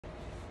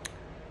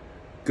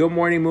Good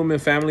morning,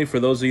 Movement family. For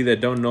those of you that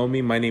don't know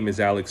me, my name is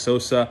Alex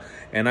Sosa,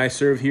 and I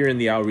serve here in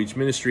the outreach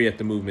ministry at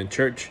the Movement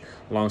Church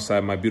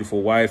alongside my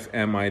beautiful wife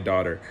and my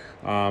daughter.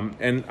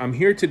 And I'm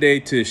here today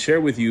to share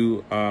with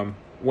you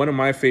one of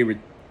my favorite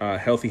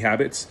healthy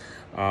habits.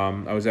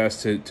 I was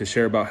asked to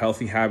share about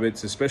healthy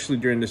habits, especially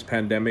during this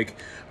pandemic.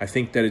 I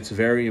think that it's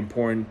very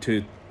important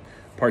to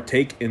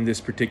partake in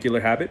this particular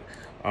habit.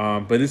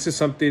 But this is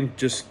something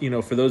just,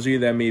 for those of you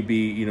that may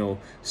be,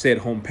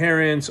 stay-at-home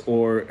parents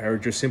or are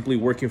just simply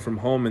working from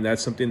home, and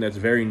that's something that's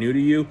very new to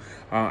you.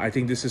 I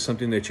think this is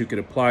something that you could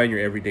apply in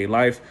your everyday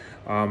life.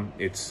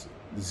 It's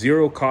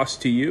zero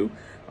cost to you.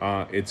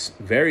 It's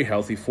very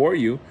healthy for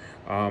you.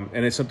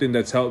 And it's something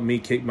that's helped me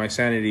keep my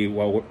sanity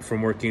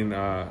from working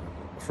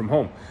from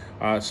home.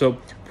 So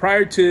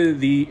prior to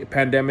the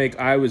pandemic,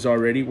 I was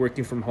already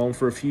working from home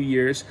for a few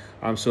years.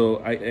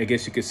 So I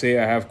guess you could say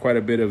I have quite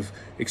a bit of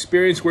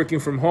experience working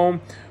from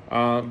home.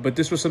 But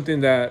this was something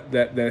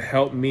that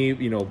helped me,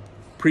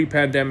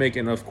 pre-pandemic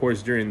and of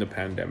course during the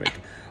pandemic.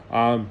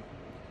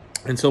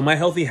 And so my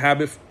healthy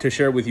habit to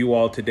share with you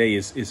all today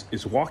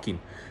is walking.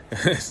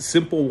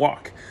 Simple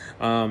walk.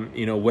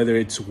 Whether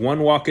it's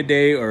one walk a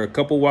day or a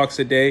couple walks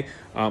a day,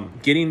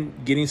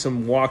 getting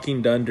some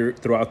walking done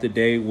throughout the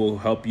day will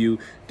help you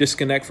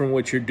disconnect from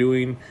what you're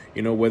doing,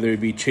 whether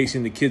it be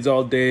chasing the kids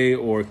all day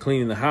or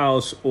cleaning the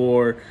house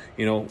or,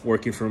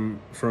 working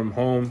from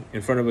home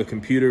in front of a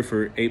computer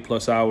for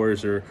 8+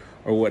 hours or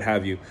what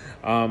have you.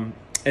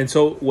 And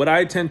so what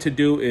I tend to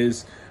do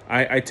is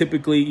I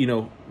typically,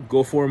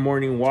 go for a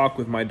morning walk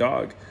with my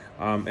dog.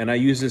 And I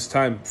use this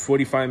time,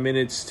 45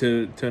 minutes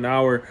to an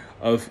hour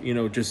of,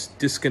 just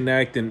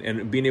disconnect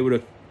and being able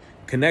to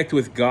connect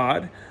with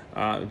God.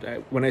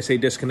 When I say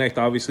disconnect,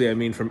 obviously, I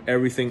mean from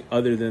everything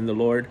other than the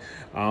Lord.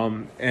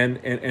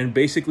 And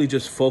basically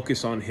just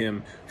focus on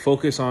Him,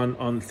 focus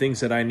on things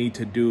that I need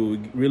to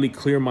do, really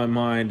clear my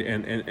mind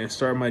and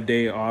start my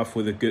day off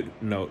with a good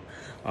note.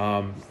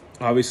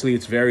 Obviously,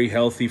 it's very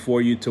healthy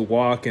for you to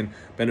walk and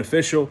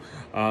beneficial.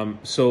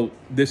 So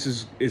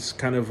this is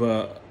kind of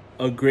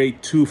a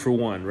great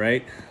 2-for-1,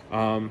 right?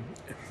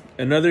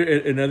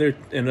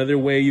 Another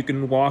way you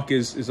can walk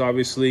is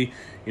obviously,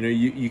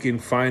 you can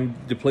find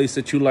the place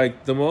that you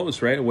like the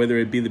most, right? Whether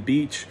it be the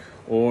beach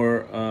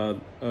or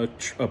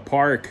a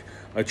park,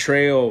 a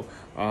trail,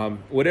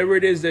 whatever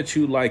it is that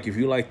you like. If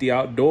you like the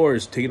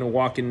outdoors, taking a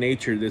walk in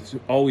nature, that's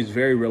always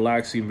very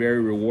relaxing, very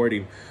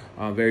rewarding,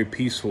 very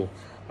peaceful.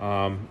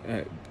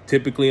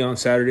 Typically on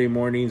Saturday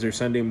mornings or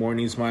Sunday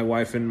mornings, my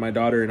wife and my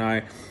daughter and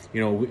I,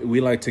 we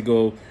like to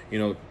go,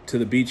 to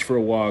the beach for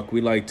a walk.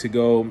 We like to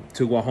go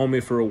to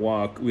Guajome for a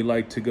walk. We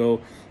like to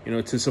go,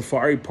 to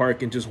Safari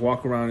Park and just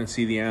walk around and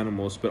see the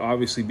animals. But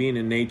obviously being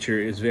in nature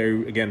is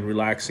very, again,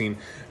 relaxing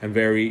and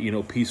very,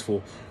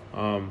 peaceful.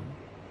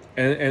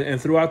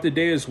 And throughout the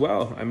day as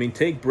well. I mean,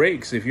 take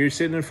breaks. If you're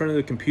sitting in front of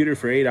the computer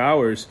for 8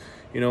 hours,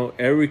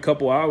 every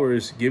couple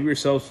hours, give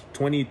yourself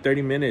 20,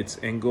 30 minutes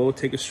and go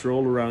take a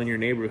stroll around your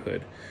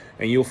neighborhood.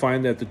 And you'll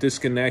find that the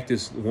disconnect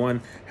is,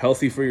 one,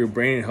 healthy for your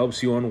brain. It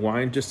helps you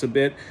unwind just a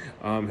bit,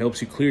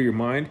 helps you clear your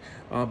mind.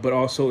 But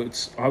also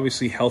it's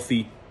obviously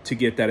healthy to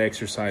get that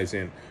exercise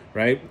in,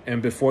 right?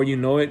 And before you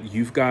know it,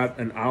 you've got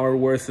an hour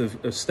worth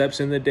of steps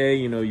in the day.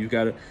 You've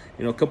got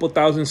a couple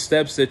thousand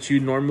steps that you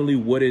normally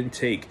wouldn't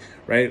take,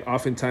 right?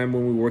 Oftentimes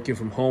when we're working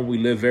from home, we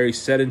live very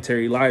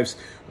sedentary lives,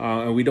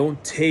 and we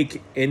don't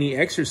take any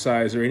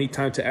exercise or any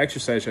time to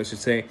exercise, I should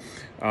say.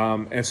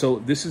 And so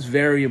this is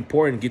very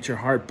important. Get your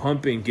heart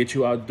pumping, get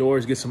you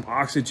outdoors, get some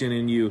oxygen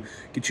in you,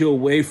 get you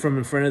away from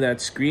in front of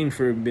that screen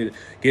for a bit,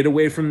 get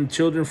away from the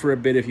children for a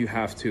bit if you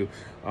have to.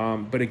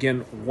 But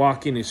again,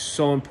 walking is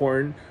so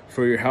important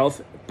for your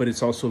health, but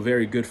it's also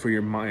very good for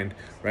your mind,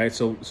 right?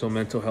 So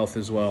mental health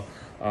as well.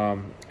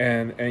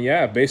 And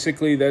yeah,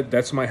 basically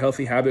that's my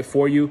healthy habit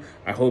for you.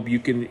 I hope you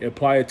can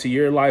apply it to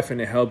your life and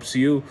it helps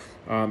you,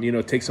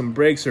 take some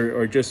breaks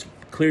or just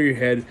clear your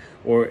head,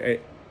 or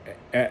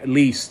at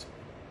least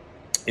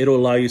it'll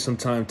allow you some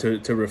time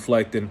to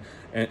reflect and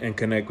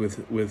connect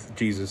with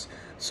Jesus.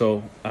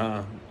 So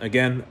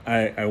again,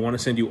 I want to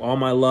send you all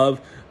my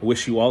love. I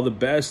wish you all the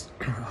best.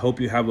 I hope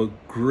you have a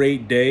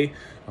great day.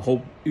 I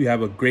hope you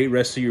have a great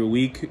rest of your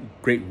week,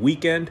 great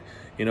weekend,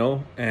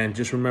 and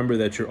just remember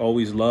that you're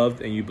always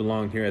loved and you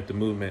belong here at the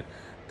Movement.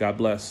 God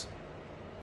bless.